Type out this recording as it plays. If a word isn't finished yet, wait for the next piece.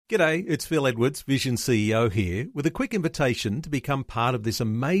G'day, it's Phil Edwards, Vision CEO here, with a quick invitation to become part of this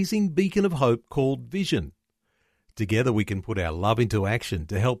amazing beacon of hope called Vision. Together we can put our love into action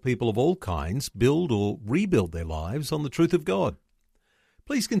to help people of all kinds build or rebuild their lives on the truth of God.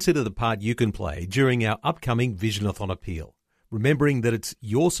 Please consider the part you can play during our upcoming Visionathon appeal, remembering that it's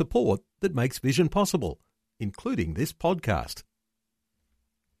your support that makes Vision possible, including this podcast.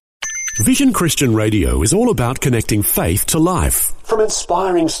 Vision Christian Radio is all about connecting faith to life. From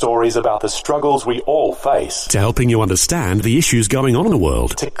inspiring stories about the struggles we all face, to helping you understand the issues going on in the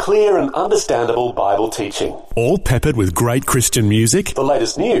world, to clear and understandable Bible teaching. All peppered with great Christian music, the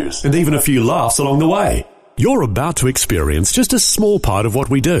latest news, and even a few laughs along the way. You're about to experience just a small part of what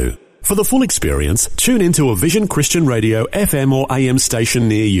we do. For the full experience, tune into a Vision Christian Radio FM or AM station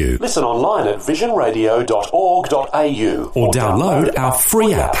near you. Listen online at visionradio.org.au or download our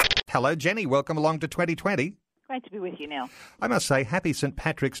free app. Hello, Jenny. Welcome along to 2020. Great to be with you, Neil. I must say, happy St.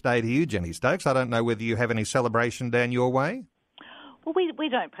 Patrick's Day to you, Jenny Stokes. I don't know whether you have any celebration down your way. Well, we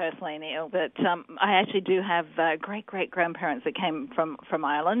don't personally, Neil, but I actually do have great-great-grandparents that came from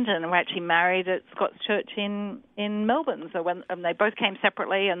Ireland and were actually married at Scots Church in Melbourne. So when they both came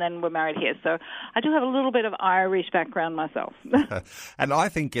separately and then were married here. So I do have a little bit of Irish background myself. And I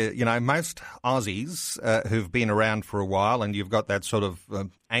think, most Aussies who've been around for a while, and you've got that sort of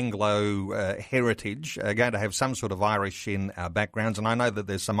Anglo heritage, are going to have some sort of Irish in our backgrounds. And I know that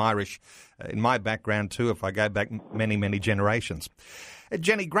there's some Irish in my background too, if I go back many, many generations.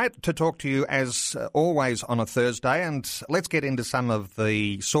 Jenny, great to talk to you as always on a Thursday, and let's get into some of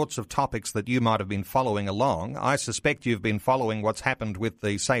the sorts of topics that you might have been following along. I suspect you've been following what's happened with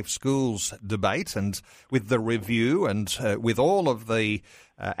the Safe Schools debate and with the review and with all of the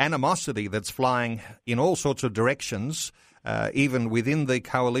animosity that's flying in all sorts of directions, even within the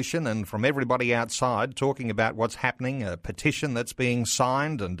coalition and from everybody outside, talking about what's happening, a petition that's being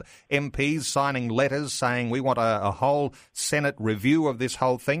signed and MPs signing letters saying we want a whole Senate review of this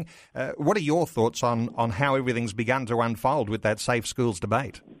whole thing. What are your thoughts on how everything's begun to unfold with that Safe Schools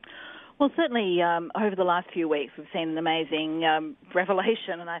debate? Well, certainly over the last few weeks we've seen an amazing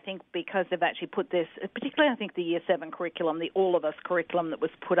revelation, and I think because they've actually put this, particularly I think the Year 7 curriculum, the All of Us curriculum that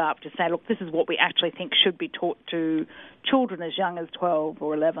was put up to say, look, this is what we actually think should be taught to children as young as 12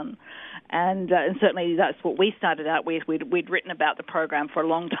 or 11. And certainly that's what we started out with. We'd written about the program for a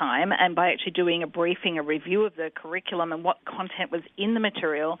long time, and by actually doing a briefing, a review of the curriculum and what content was in the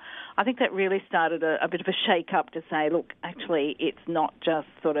material, I think that really started a bit of a shake-up to say, look, actually it's not just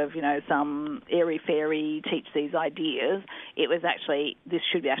sort of, some airy-fairy teach these ideas. It was actually, this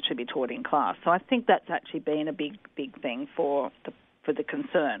should actually be taught in class. So I think that's actually been a big thing for the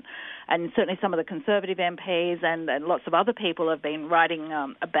concern. And certainly some of the Conservative MPs and lots of other people have been writing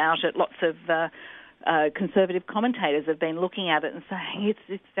about it. Lots of Conservative commentators have been looking at it and saying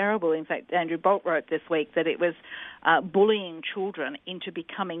it's terrible. In fact, Andrew Bolt wrote this week that it was bullying children into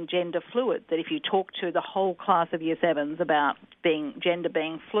becoming gender fluid, that if you talk to the whole class of Year 7s about gender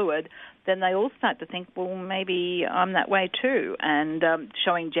being fluid, then they all start to think, well, maybe I'm that way too. And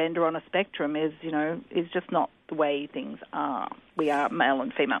showing gender on a spectrum is just not the way things are. We are male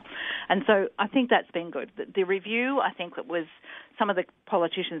and female. And so I think that's been good. The review, I think that was, some of the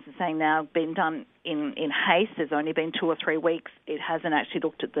politicians are saying now, been done in haste. There's only been 2 or 3 weeks. It hasn't actually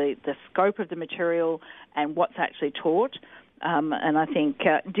looked at the scope of the material and what's actually taught. And I think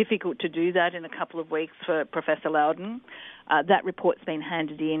difficult to do that in a couple of weeks for Professor Loudon. That report's been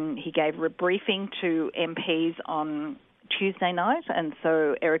handed in. He gave a briefing to MPs on Tuesday night, and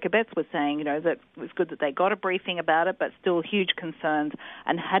so Erica Betts was saying, that it was good that they got a briefing about it, but still huge concerns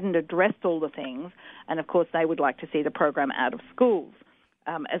and hadn't addressed all the things. And, of course, they would like to see the program out of schools,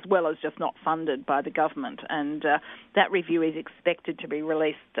 as well as just not funded by the government. And that review is expected to be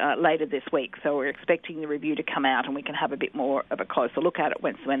released later this week. So we're expecting the review to come out and we can have a bit more of a closer look at it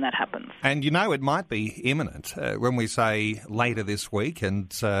when that happens. And, it might be imminent when we say later this week. And,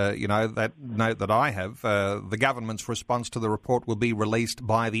 that note that I have, the government's response to the report will be released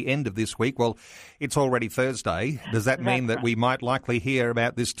by the end of this week. Well, it's already Thursday. Does that mean that we might likely hear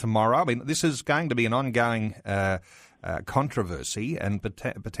about this tomorrow? I mean, this is going to be an ongoing controversy and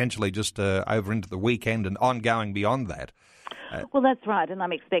potentially just over into the weekend and ongoing beyond that. Well, that's right, and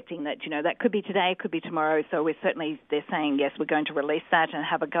I'm expecting that, that could be today, could be tomorrow, so they're saying, yes, we're going to release that and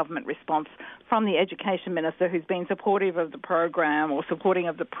have a government response from the Education Minister who's been supportive of the program or supporting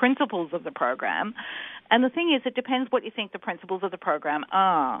of the principles of the program. And the thing is, it depends what you think the principles of the program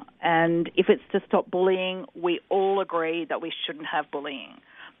are. And if it's to stop bullying, we all agree that we shouldn't have bullying.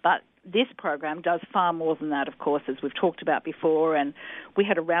 But this program does far more than that, of course, as we've talked about before. And we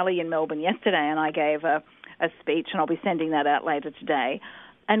had a rally in Melbourne yesterday, and I gave a speech, and I'll be sending that out later today,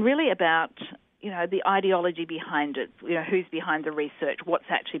 and really about, the ideology behind it, who's behind the research, what's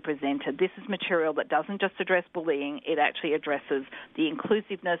actually presented. This is material that doesn't just address bullying, it actually addresses the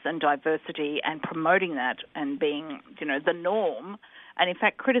inclusiveness and diversity and promoting that and being, the norm. And in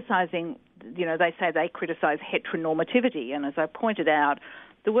fact, criticising, they say they criticise heteronormativity. And as I pointed out,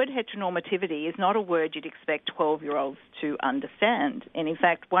 the word heteronormativity is not a word you'd expect 12-year-olds to understand. And in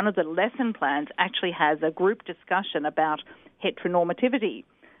fact, one of the lesson plans actually has a group discussion about heteronormativity,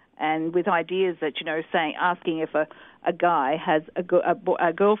 and with ideas that, asking if a guy has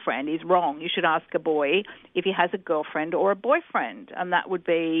a girlfriend is wrong. You should ask a boy if he has a girlfriend or a boyfriend, and that would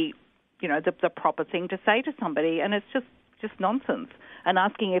be, the proper thing to say to somebody, and it's just nonsense. And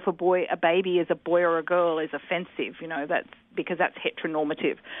asking if a baby is a boy or a girl is offensive, that's because that's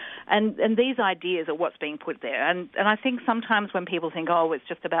heteronormative. And these ideas are what's being put there. And I think sometimes when people think, it's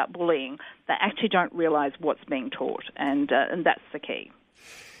just about bullying, they actually don't realise what's being taught, and that's the key.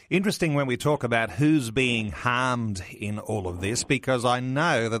 Interesting when we talk about who's being harmed in all of this, because I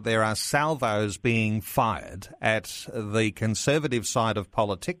know that there are salvos being fired at the conservative side of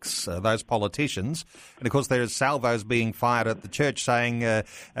politics, those politicians. And of course, there are salvos being fired at the church saying,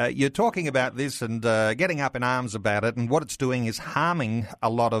 you're talking about this and getting up in arms about it. And what it's doing is harming a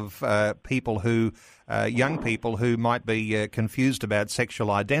lot of people who young people who might be confused about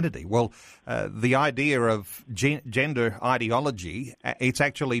sexual identity. Well, the idea of gender ideology, it's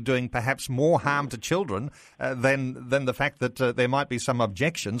actually doing perhaps more harm to children than the fact that there might be some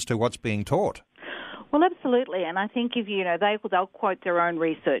objections to what's being taught. Well, absolutely, and I think if they'll quote their own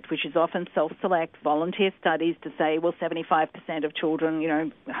research, which is often self-select, volunteer studies to say, 75% of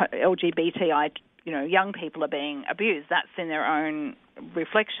children, LGBTI, young people are being abused. That's in their own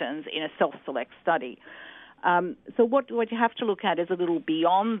reflections in a self-select study. So what you have to look at is a little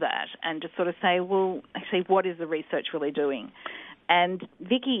beyond that and just sort of say, well, actually, what is the research really doing? And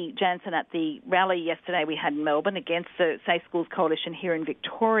Vicky Jansen at the rally yesterday we had in Melbourne against the Safe Schools Coalition here in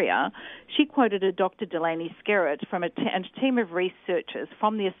Victoria, she quoted a Dr. Delaney Skerritt from a team of researchers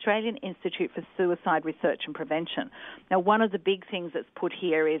from the Australian Institute for Suicide Research and Prevention. Now, one of the big things that's put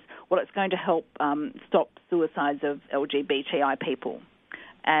here is, it's going to help stop suicides of LGBTI people,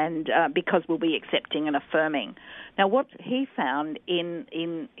 and because we'll be accepting and affirming. Now, what he found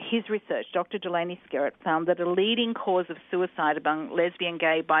in his research, Dr. Delaney Skerritt found that a leading cause of suicide among lesbian,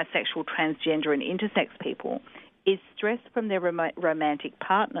 gay, bisexual, transgender and intersex people is stress from their romantic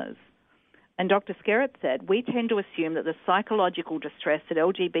partners. And Dr. Skerritt said, we tend to assume that the psychological distress that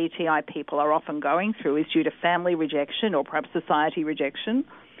LGBTI people are often going through is due to family rejection or perhaps society rejection,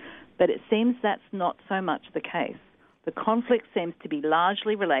 but it seems that's not so much the case. The conflict seems to be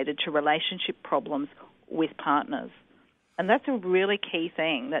largely related to relationship problems with partners. And that's a really key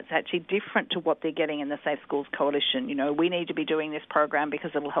thing that's actually different to what they're getting in the Safe Schools Coalition. We need to be doing this program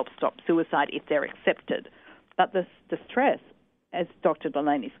because it'll help stop suicide if they're accepted. But the stress, as Dr.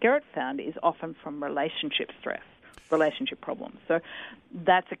 Delaney Skerritt found, is often from relationship stress, relationship problems. So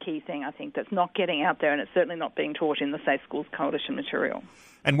that's a key thing, I think, that's not getting out there, and it's certainly not being taught in the Safe Schools Coalition material.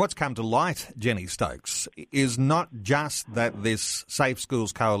 And what's come to light, Jenny Stokes, is not just that this Safe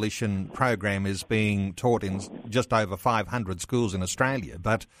Schools Coalition program is being taught in just over 500 schools in Australia,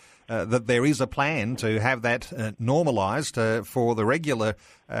 but that there is a plan to have that normalised for the regular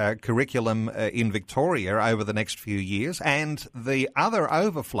curriculum in Victoria over the next few years, and the other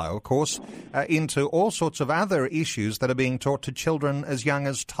overflow, of course, into all sorts of other issues that are being taught to children as young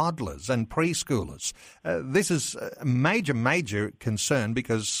as toddlers and preschoolers. This is a major, major concern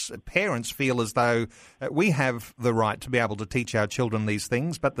because parents feel as though we have the right to be able to teach our children these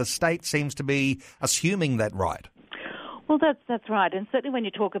things, but the state seems to be assuming that right. Well, that's right, and certainly when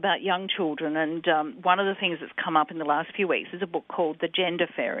you talk about young children, and one of the things that's come up in the last few weeks is a book called The Gender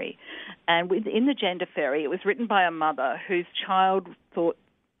Fairy, and within The Gender Fairy, it was written by a mother whose child thought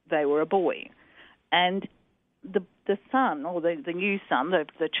they were a boy, and the son, or the new son,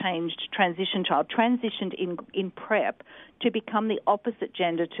 the transition child, transitioned in prep to become the opposite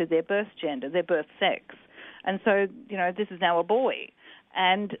gender to their birth gender, their birth sex, and so, this is now a boy.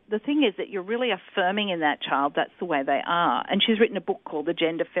 And the thing is that you're really affirming in that child that's the way they are. And she's written a book called The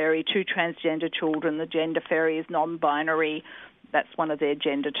Gender Fairy, Two Transgender Children. The gender fairy is non-binary. That's one of their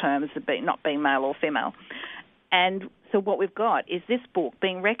gender terms, not being male or female. And so what we've got is this book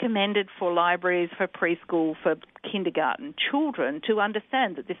being recommended for libraries, for preschool, for kindergarten children to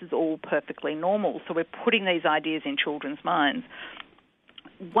understand that this is all perfectly normal. So we're putting these ideas in children's minds.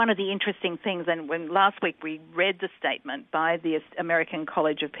 one of the interesting things, and when last week we read the statement by the American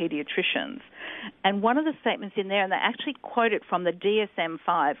College of Pediatricians, and one of the statements in there, and they actually quote it from the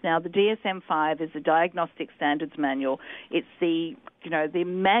DSM-5. Now, the DSM-5 is the Diagnostic Standards Manual. It's the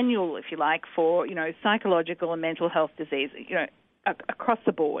manual, if you like, for, psychological and mental health disease, across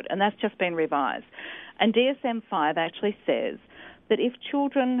the board, and that's just been revised. And DSM-5 actually says that if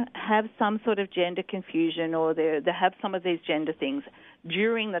children have some sort of gender confusion or they have some of these gender things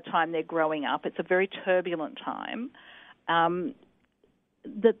during the time they're growing up, it's a very turbulent time,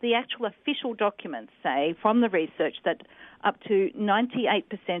 that the actual official documents say from the research that up to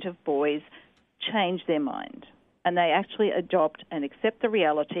 98% of boys change their mind. And they actually adopt and accept the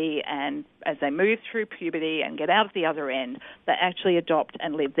reality, and as they move through puberty and get out at the other end, they actually adopt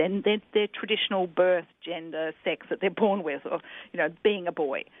and live their traditional birth, gender, sex that they're born with, or being a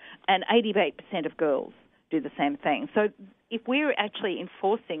boy. And 88% of girls do the same thing. So if we're actually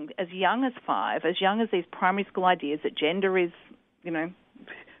enforcing as young as 5, as young as these primary school ideas that gender is,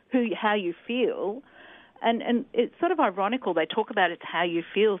 how you feel. And it's sort of ironical. They talk about it's how you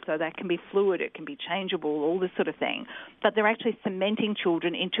feel, so that can be fluid, it can be changeable, all this sort of thing. But they're actually cementing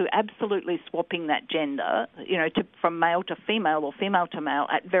children into absolutely swapping that gender, from male to female or female to male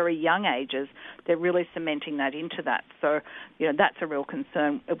at very young ages. They're really cementing that into that. So, that's a real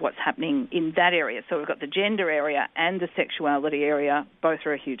concern of what's happening in that area. So we've got the gender area and the sexuality area. Both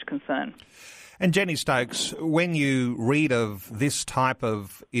are a huge concern. And Jenny Stokes, when you read of this type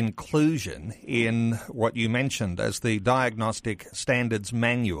of inclusion in what you mentioned as the Diagnostic Standards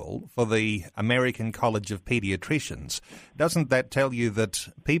Manual for the American College of Pediatricians, doesn't that tell you that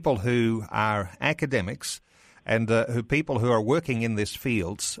people who are academics and people who are working in this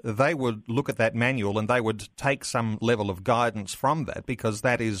field, they would look at that manual and they would take some level of guidance from that, because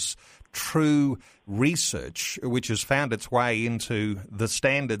that is true research which has found its way into the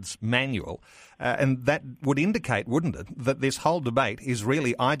standards manual. And that would indicate, wouldn't it, that this whole debate is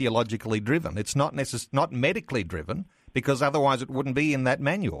really ideologically driven. It's not not medically driven, because otherwise it wouldn't be in that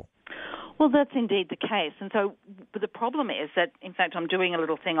manual. Well, that's indeed the case. And so the problem is that, in fact, I'm doing a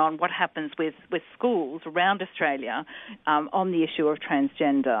little thing on what happens with schools around Australia on the issue of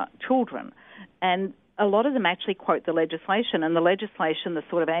transgender children. And a lot of them actually quote the legislation, and the legislation, the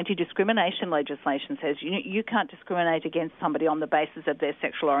sort of anti-discrimination legislation, says you can't discriminate against somebody on the basis of their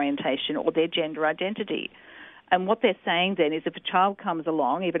sexual orientation or their gender identity. And what they're saying then is if a child comes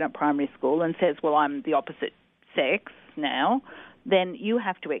along, even at primary school, and says, well, I'm the opposite sex now, then you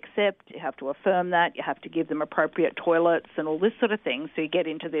have to accept, you have to affirm that, you have to give them appropriate toilets and all this sort of thing. So you get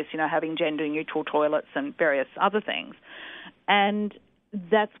into this, having gender-neutral toilets and various other things. And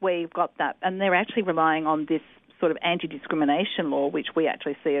that's where you've got that. And they're actually relying on this sort of anti-discrimination law, which we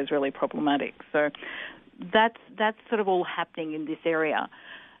actually see as really problematic. So that's sort of all happening in this area.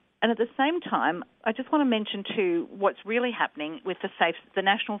 And at the same time, I just want to mention too what's really happening with the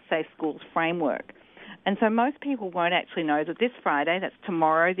National Safe Schools Framework. And so most people won't actually know that this Friday, that's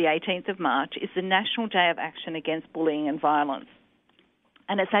tomorrow, the 18th of March, is the National Day of Action Against Bullying and Violence.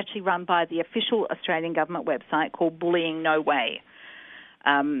 And it's actually run by the official Australian government website called Bullying No Way.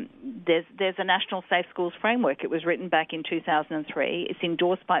 There's a National Safe Schools Framework. It was written back in 2003. It's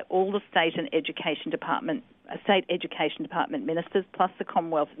endorsed by all the state education department ministers, plus the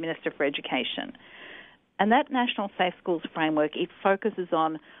Commonwealth Minister for Education. And that National Safe Schools Framework, it focuses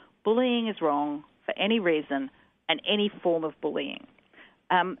on bullying is wrong for any reason and any form of bullying.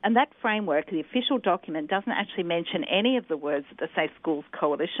 And that framework, the official document, doesn't actually mention any of the words that the Safe Schools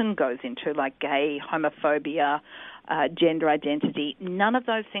Coalition goes into, like gay, homophobia, gender identity. None of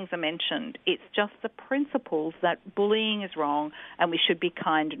those things are mentioned. It's just the principles that bullying is wrong and we should be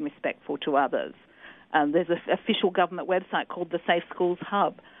kind and respectful to others. There's an official government website called the Safe Schools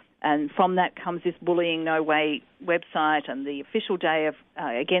Hub, and from that comes this Bullying No Way website and the official day of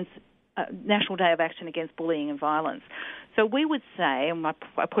National Day of Action Against Bullying and Violence. So we would say, and I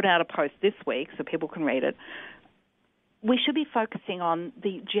put out a post this week so people can read it, we should be focusing on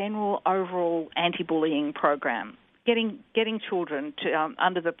the general overall anti-bullying program, getting children to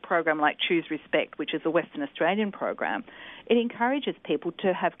under the program like Choose Respect, which is a Western Australian program. It encourages people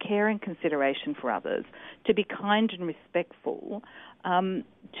to have care and consideration for others, to be kind and respectful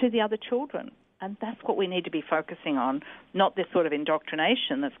to the other children. And that's what we need to be focusing on, not this sort of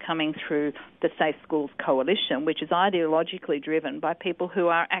indoctrination that's coming through the Safe Schools Coalition, which is ideologically driven by people who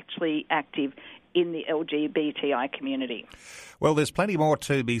are actually active in the LGBTI community. Well, there's plenty more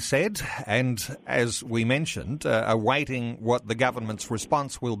to be said, and as we mentioned, awaiting what the government's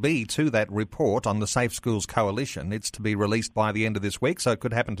response will be to that report on the Safe Schools Coalition. It's to be released by the end of this week, so it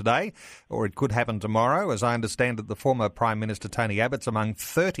could happen today, or it could happen tomorrow. As I understand it, the former Prime Minister Tony Abbott's among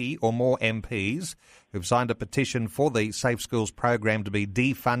 30 or more MPs who've signed a petition for the Safe Schools program to be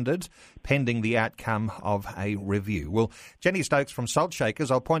defunded, pending the outcome of a review. Well, Jenny Stokes from Salt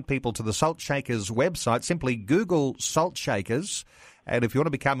Shakers, I'll point people to the Salt Shakers website. Simply Google Salt Shakers. And if you want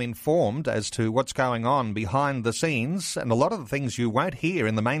to become informed as to what's going on behind the scenes, and a lot of the things you won't hear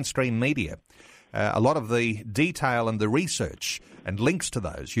in the mainstream media, a lot of the detail and the research and links to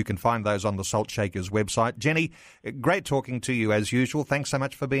those, you can find those on the Salt Shakers website. Jenny, great talking to you as usual. Thanks so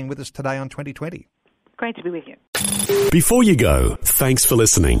much for being with us today on 2020. Great to be with you. Before you go, thanks for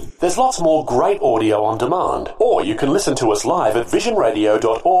listening. There's lots more great audio on demand, or you can listen to us live at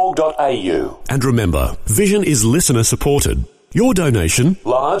visionradio.org.au. And remember, Vision is listener supported. Your donation,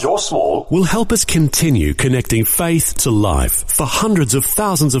 large or small, will help us continue connecting faith to life for hundreds of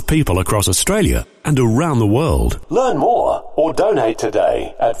thousands of people across Australia and around the world. Learn more or donate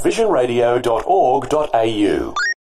today at visionradio.org.au.